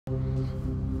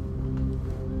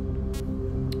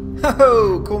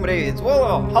Ho, comrades!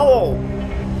 Well, hello!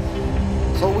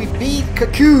 So we beat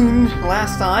Cocoon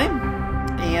last time,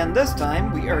 and this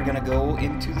time we are gonna go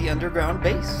into the underground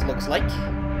base, looks like.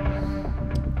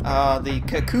 The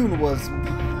Cocoon was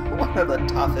one of the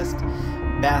toughest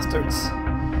bastards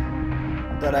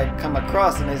that I've come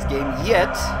across in this game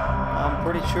yet. I'm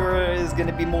pretty sure there's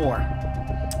gonna be more.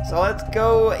 So let's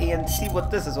go and see what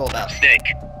this is all about.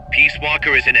 Snake, Peace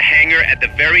Walker is in a hangar at the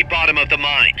very bottom of the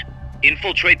mine.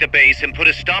 Infiltrate the base and put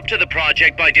a stop to the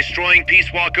project by destroying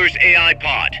Peace Walker's AI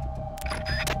pod.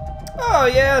 Oh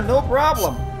yeah, no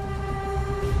problem.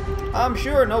 I'm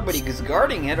sure nobody is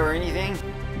guarding it or anything.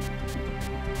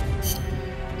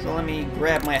 So let me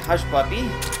grab my hush puppy.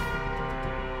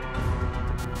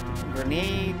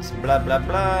 Grenades, blah blah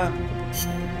blah.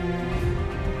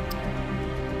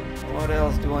 What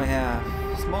else do I have?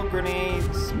 Smoke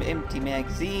grenades, empty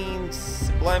magazines,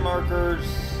 supply markers,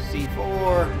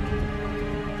 C4.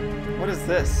 What is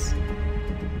this?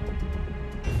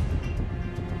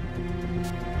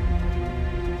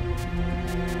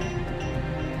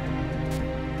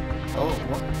 Oh,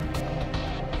 what?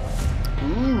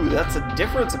 Ooh, that's a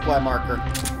different supply marker.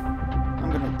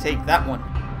 I'm gonna take that one.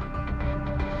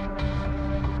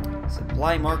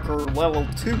 Supply marker level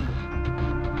 2.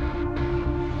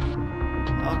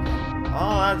 Okay.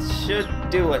 Oh, that should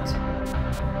do it.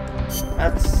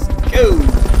 Let's go.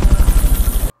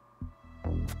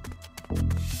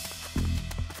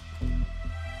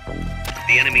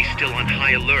 The enemy's still on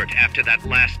high alert after that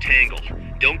last tangle.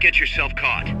 Don't get yourself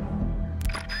caught.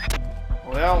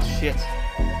 Well, shit.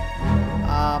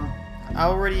 I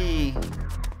already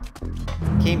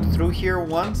came through here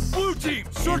once. Blue team,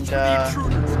 search for the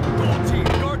intruders. Gold team,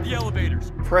 guard the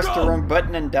elevators. Pressed the wrong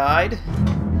button and died.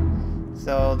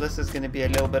 So this is going to be a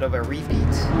little bit of a repeat.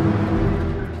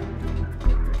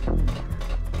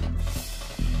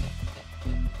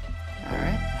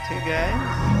 Alright, 2 guys.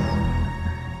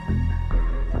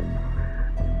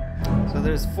 So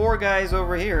there's 4 guys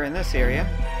over here in this area.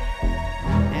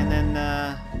 And then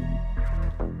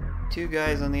 2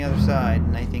 guys on the other side.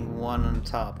 And I think 1 on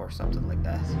top or something like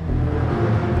that.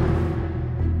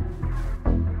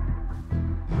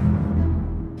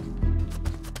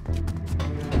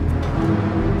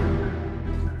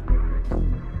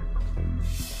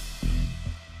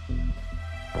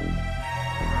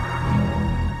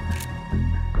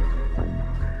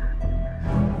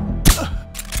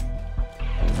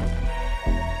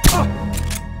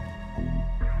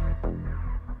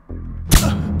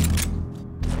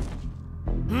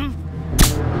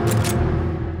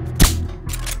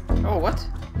 Oh, what?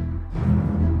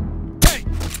 Hey!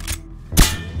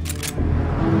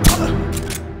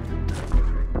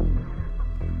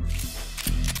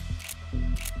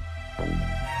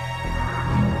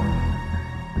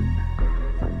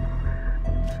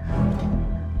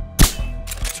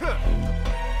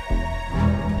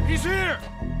 He's here!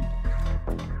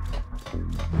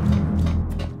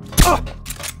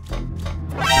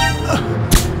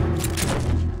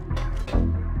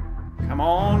 Come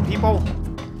on, people.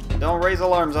 Don't raise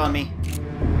alarms on me.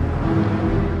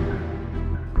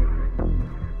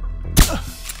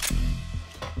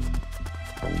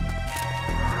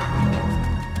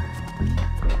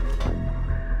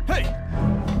 Hey!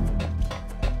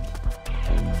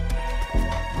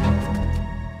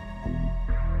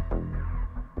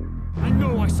 I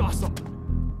know I saw something.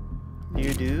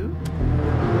 You do?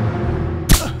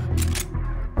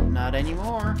 Not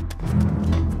anymore.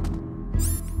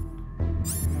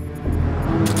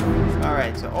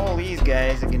 Alright, so all these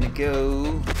guys are gonna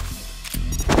go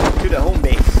to the home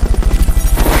base.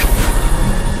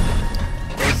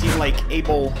 They seem like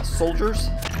able soldiers.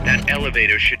 That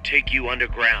elevator should take you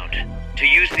underground. To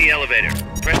use the elevator,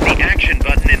 press the action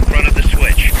button in front of the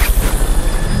switch.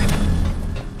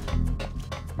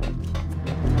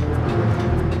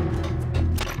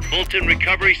 Fulton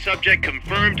recovery subject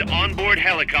confirmed onboard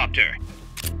helicopter.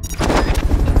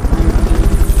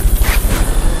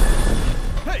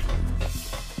 Hey!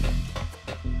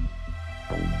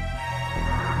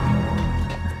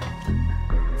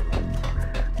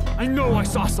 I know I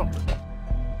saw something.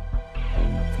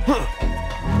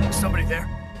 Huh. Somebody there?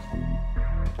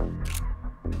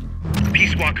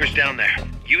 Peace Walker's down there.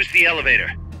 Use the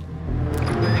elevator.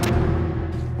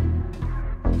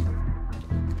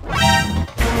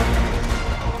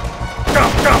 Go,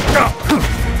 go, go!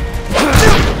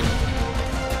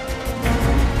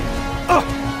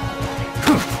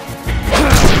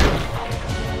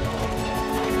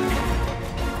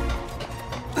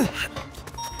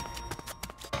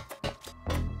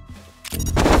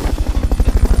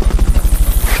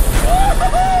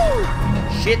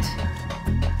 shit!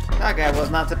 That guy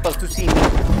was not supposed to see me.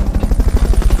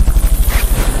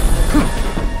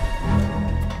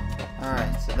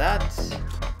 Alright, so that's...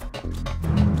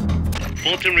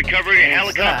 Fulton recovery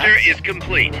helicopter is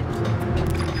complete.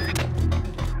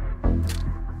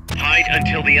 Hide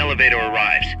until the elevator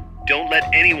arrives. Don't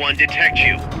let anyone detect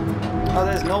you. Oh,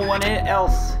 there's no one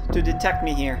else to detect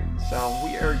me here, so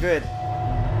we are good.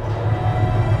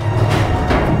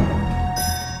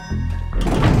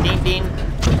 Ding ding,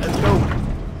 let's go.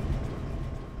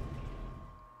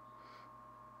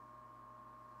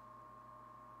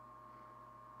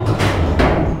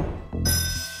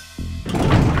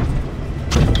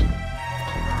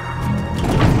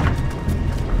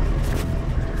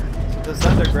 So this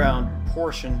underground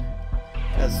portion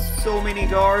has so many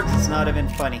guards, it's not even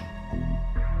funny.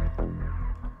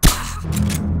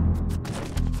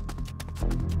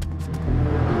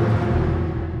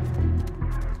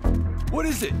 What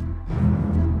is it?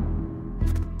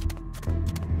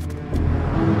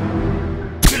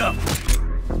 Get up!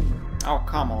 Oh,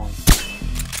 come on.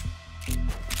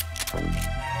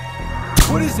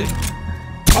 What is it?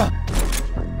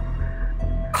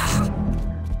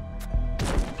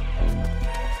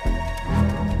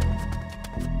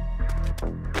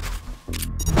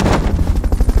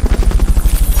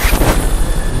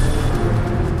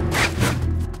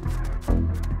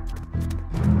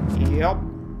 Yep,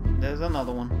 there's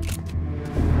another one.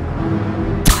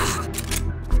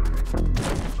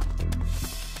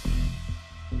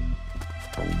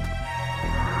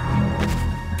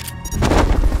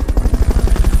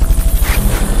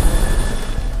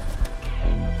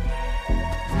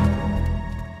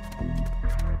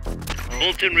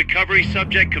 Fulton recovery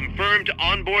subject confirmed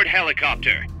onboard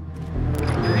helicopter.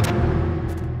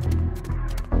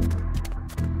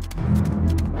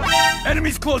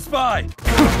 Enemies close by!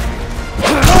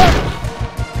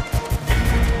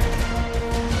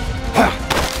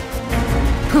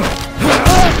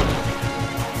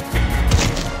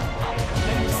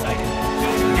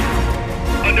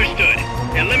 Understood.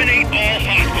 Eliminate all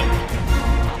hostiles.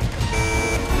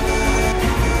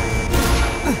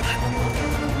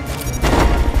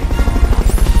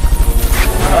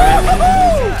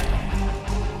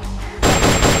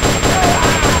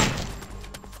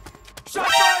 Shot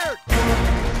fired!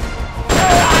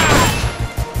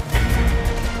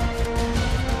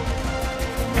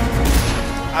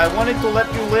 I wanted to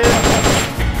let you live,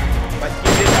 but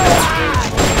you didn't want to.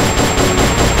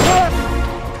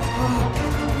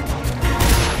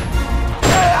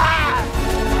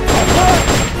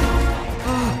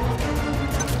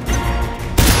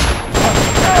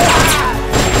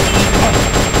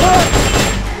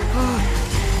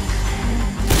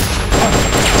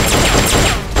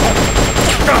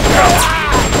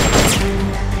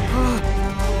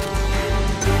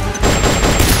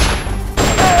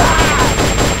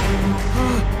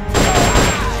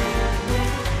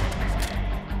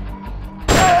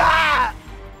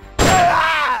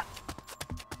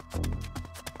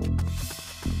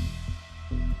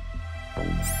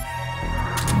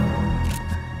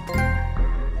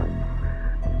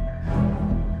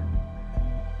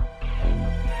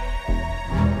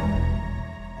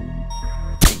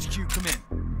 HQ, come in.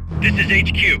 This is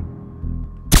HQ.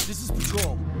 This is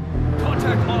patrol.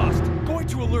 Contact lost. Going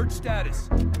to alert status.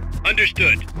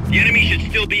 Understood. The enemy should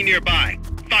still be nearby.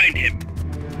 Find him.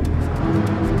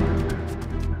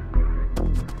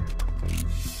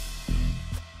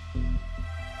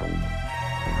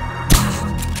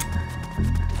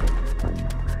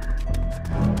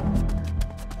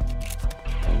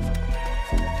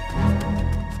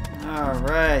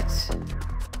 Alright.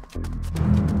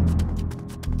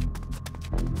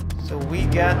 So we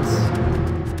got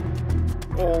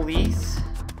all these.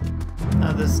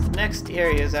 Now this next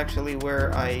area is actually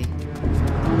where I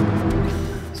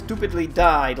stupidly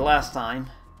died last time.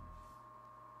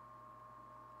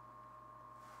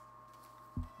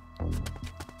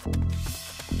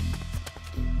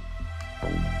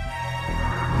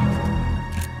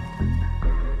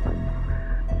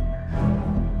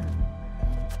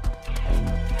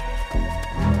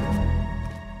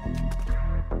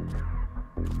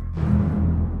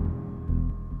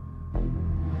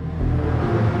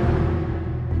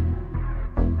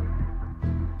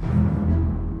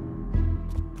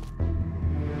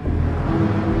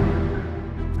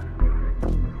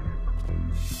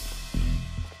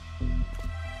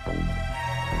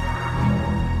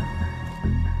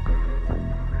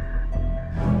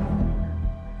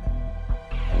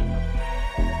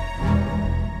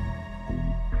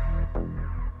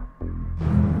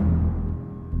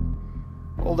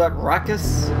 All that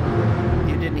ruckus?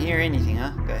 You didn't hear anything,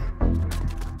 huh? Okay.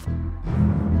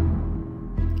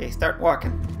 Okay, start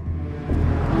walking.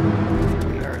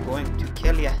 We are going to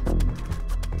kill ya.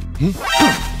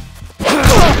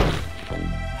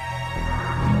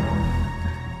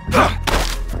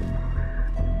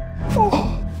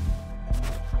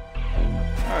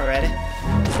 Alrighty.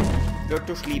 Go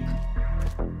to sleep.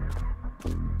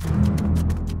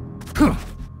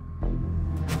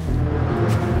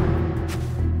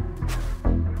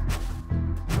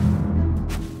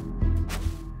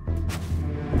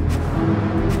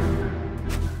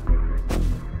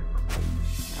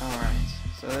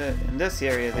 In this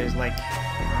area, there's like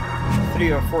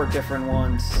 3 or 4 different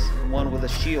ones. One with a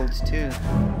shield too.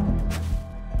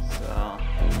 So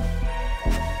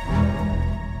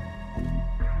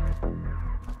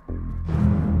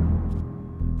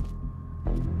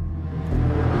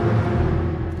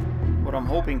what I'm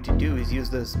hoping to do is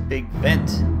use this big vent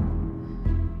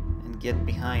and get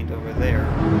behind over there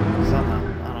somehow.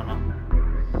 I don't know.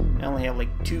 I only have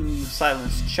like 2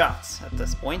 silenced shots at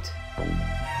this point.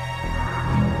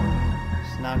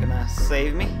 Not gonna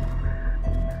save me.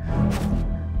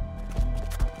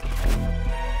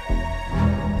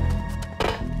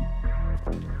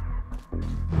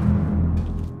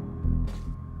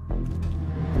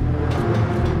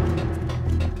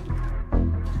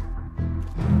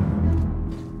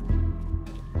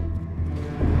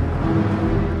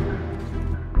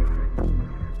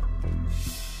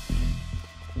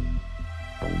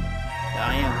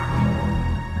 I am.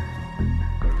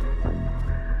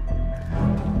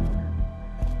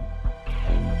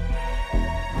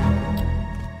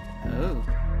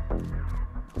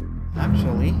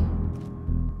 Actually,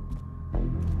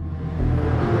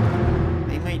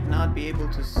 they might not be able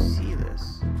to see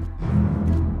this.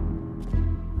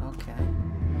 Okay.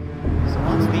 So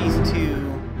once these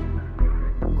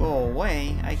 2 go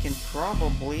away, I can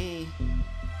probably...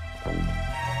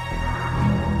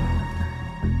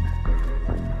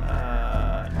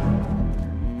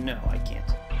 no, I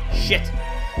can't. Shit!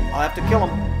 I'll have to kill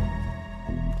him.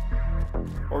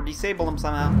 Or disable him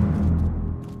somehow.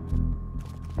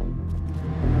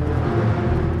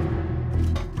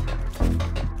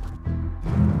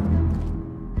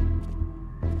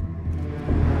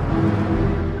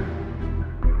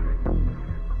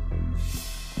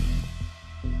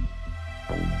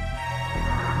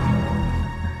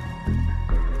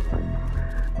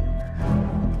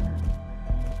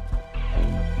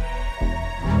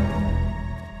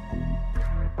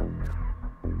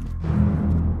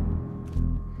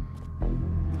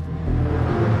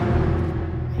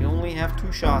 Have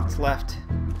 2 shots left.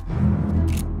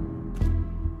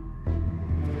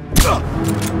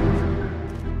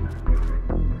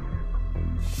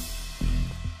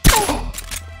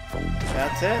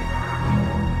 That's it.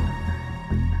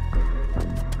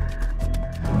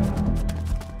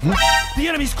 The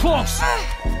enemy's close!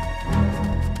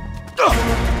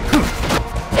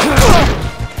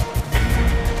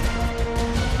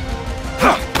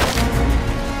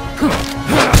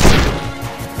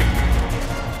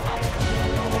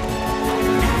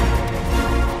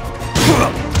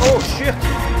 Oh shit!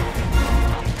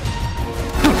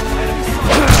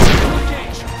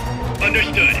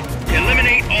 Understood.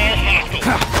 Eliminate all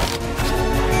hostiles.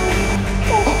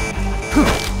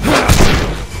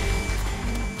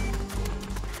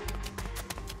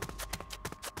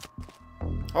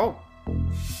 Oh,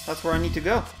 that's where I need to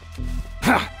go.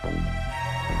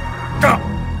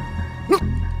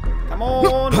 Come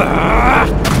on!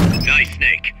 Nice,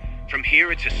 Snake. From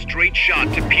here, it's a straight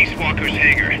shot to Peace Walker's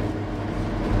hangar.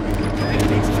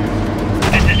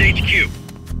 This is HQ.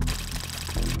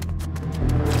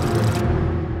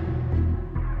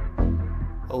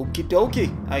 Okie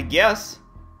dokie, I guess.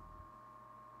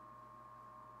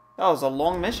 That was a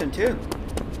long mission too.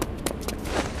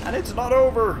 And it's not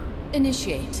over.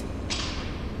 Initiate.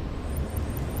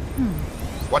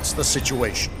 What's the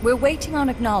situation? We're waiting on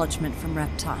acknowledgement from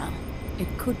Reptile. It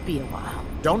could be a while.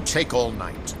 Don't take all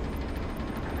night.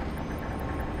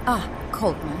 Ah,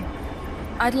 Coldman.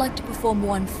 I'd like to perform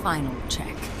one final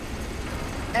check.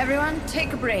 Everyone,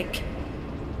 take a break.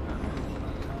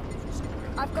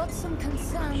 I've got some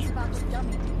concerns about the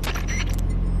dummy.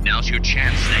 Now's your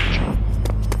chance, Snake.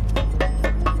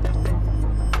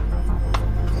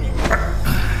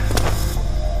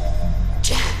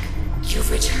 Jack,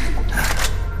 you've returned.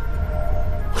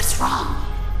 What's wrong?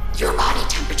 Your body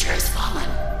temperature has fallen.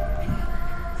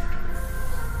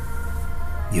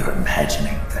 You're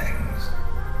imagining things.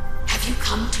 Have you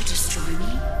come to destroy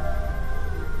me?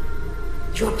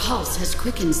 Your pulse has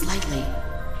quickened slightly.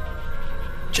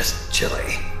 Just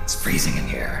chilly. It's freezing in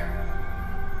here.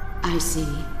 I see.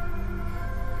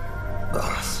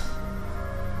 Boss.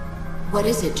 What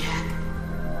is it, Jack?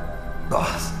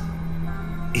 Boss,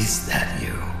 is that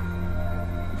you?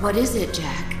 What is it,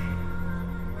 Jack?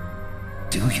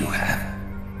 Do you have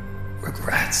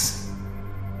regrets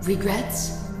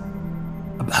Regrets?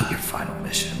 about your final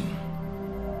mission?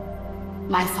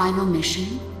 My final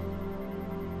mission?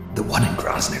 The one in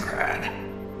Groznygrad.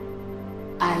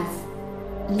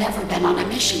 I've never been on a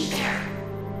mission there.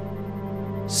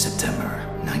 September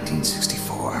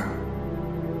 1964.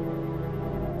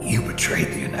 You betrayed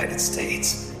the United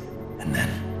States, and then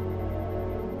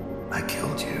I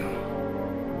killed you.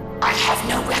 I have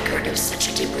no record of such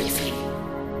a debriefing.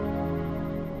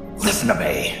 Listen to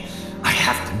me. I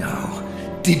have to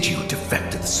know. Did you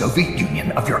defect to the Soviet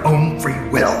Union of your own free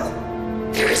will?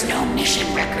 There is no mission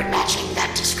record matching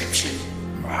that description.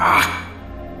 Ah,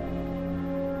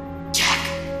 Jack,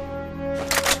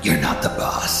 you're not the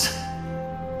boss.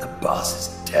 The boss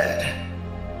is dead.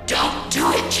 don't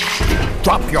do it, Jack.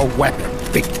 Drop your weapon,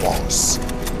 big boss.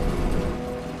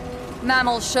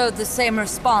 Mammal showed the same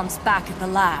response back at the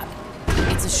lab.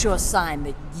 It's a sure sign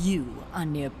that you are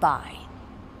nearby.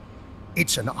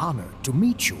 It's an honor to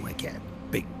meet you again,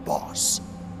 big boss.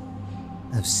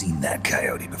 I've seen that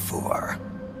coyote before.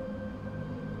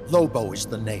 Lobo is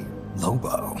the name.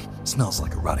 Lobo smells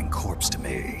like a rotting corpse to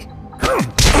me.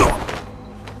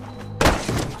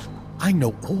 I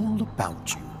know all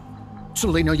about you.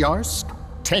 Selinoyarsk,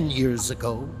 10 years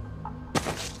ago.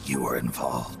 You were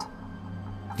involved.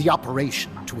 The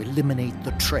operation to eliminate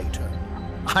the traitor.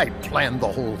 I planned the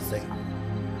whole thing.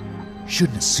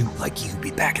 Shouldn't a suit like you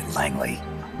be back at Langley?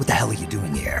 What the hell are you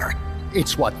doing here?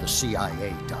 It's what the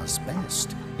CIA does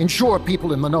best. Ensure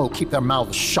people in the know keep their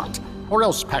mouths shut, or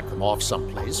else pack them off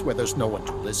someplace where there's no one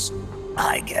to listen.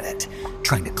 I get it.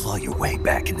 Trying to claw your way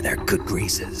back into their good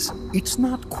graces. It's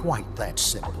not quite that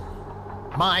simple.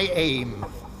 My aim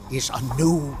is a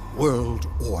new world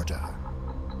order.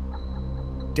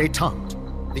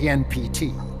 Détente, the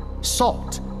NPT.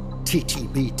 SALT,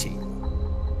 TTBT.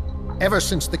 Ever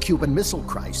since the Cuban Missile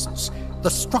Crisis, the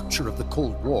structure of the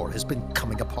Cold War has been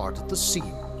coming apart at the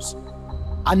seams.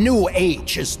 A new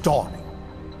age is dawning.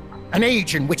 An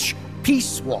age in which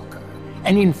Peace Walker,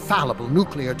 an infallible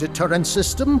nuclear deterrent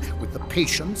system with the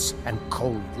patience and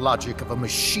cold logic of a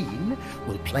machine,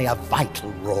 will play a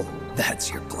vital role. That's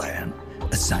your plan?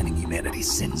 Assigning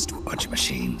humanity's sins to a bunch of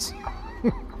machines?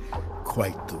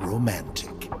 Quite the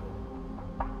romantic.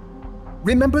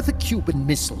 Remember the Cuban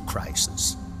Missile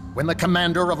Crisis, when the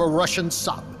commander of a Russian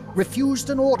sub refused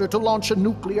an order to launch a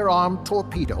nuclear-armed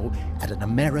torpedo at an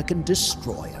American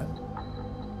destroyer?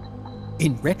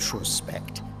 In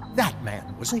retrospect, that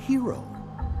man was a hero.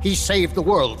 He saved the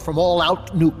world from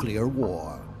all-out nuclear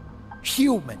war.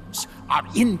 Humans are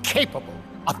incapable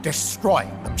of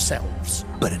destroying themselves.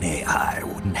 But an AI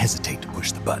wouldn't hesitate to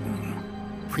push the button.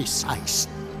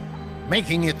 Precisely.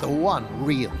 Making it the one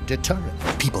real deterrent.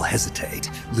 People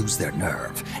hesitate, lose their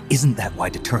nerve. Isn't that why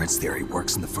deterrence theory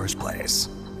works in the first place?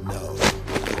 No.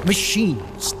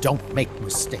 Machines don't make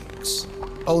mistakes.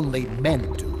 Only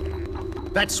men do.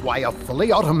 That's why a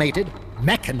fully automated,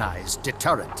 mechanized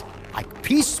deterrent like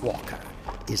Peace Walker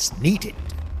is needed.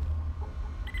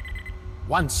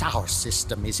 Once our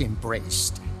system is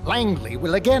embraced, Langley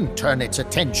will again turn its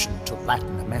attention to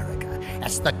Latin America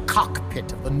as the cockpit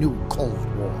of the new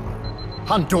Cold War.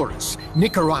 Honduras,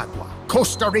 Nicaragua,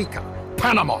 Costa Rica,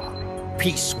 Panama.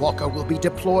 Peace Walker will be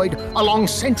deployed along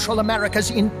Central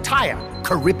America's entire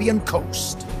Caribbean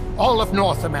coast. All of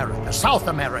North America, South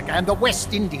America, and the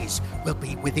West Indies will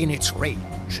be within its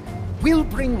range. We'll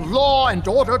bring law and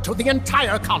order to the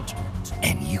entire continent.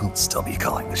 And you'll still be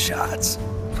calling the shots.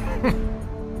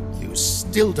 You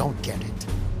still don't get it.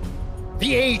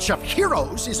 The age of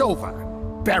heroes is over,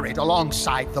 buried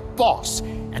alongside the boss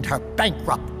and her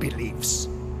bankrupt beliefs.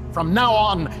 From now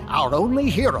on, our only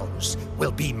heroes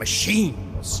will be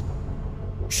machines.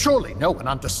 Surely no one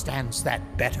understands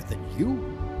that better than you.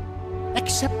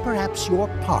 Except perhaps your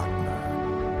partner.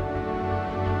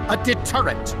 A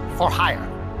deterrent for hire.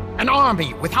 An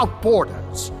army without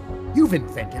borders. You've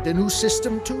invented a new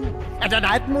system too, and an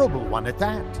admirable one at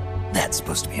that. That's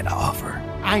supposed to be an offer.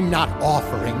 I'm not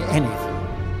offering anything.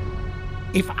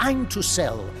 If I'm to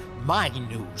sell my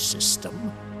new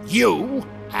system, you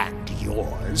and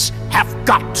yours have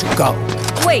got to go.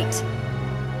 Wait!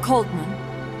 Coltman,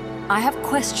 I have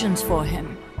questions for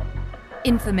him.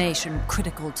 Information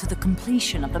critical to the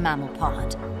completion of the mammal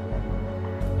pod.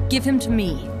 Give him to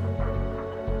me.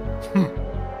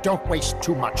 Don't waste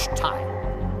too much time.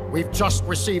 We've just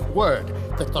received word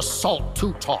that the SALT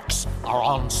 2 talks are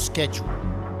on schedule.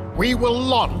 We will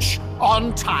launch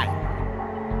on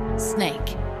time.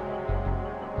 Snake,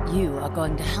 you are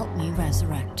going to help me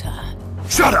resurrect her.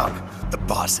 Shut up! The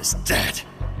boss is dead.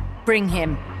 Bring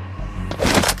him.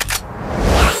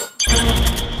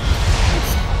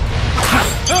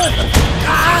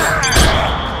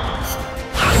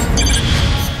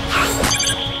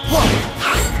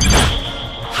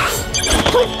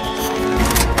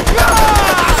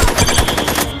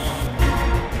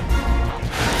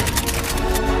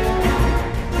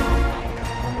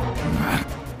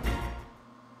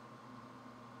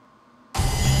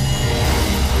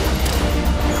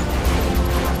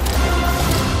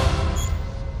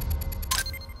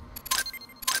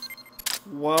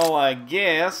 Well, I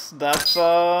guess that's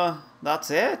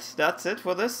it. That's it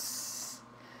for this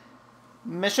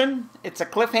mission. It's a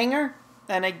cliffhanger,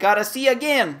 and I gotta see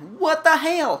again. What the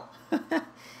hell?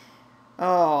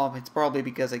 Oh, it's probably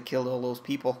because I killed all those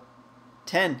people.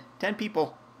 10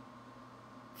 people.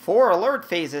 4 alert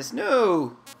phases.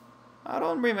 No, I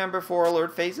don't remember 4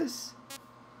 alert phases.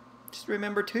 Just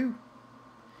remember 2.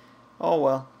 Oh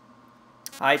well.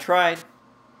 I tried.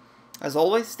 As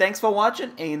always, thanks for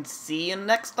watching, and see you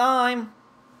next time.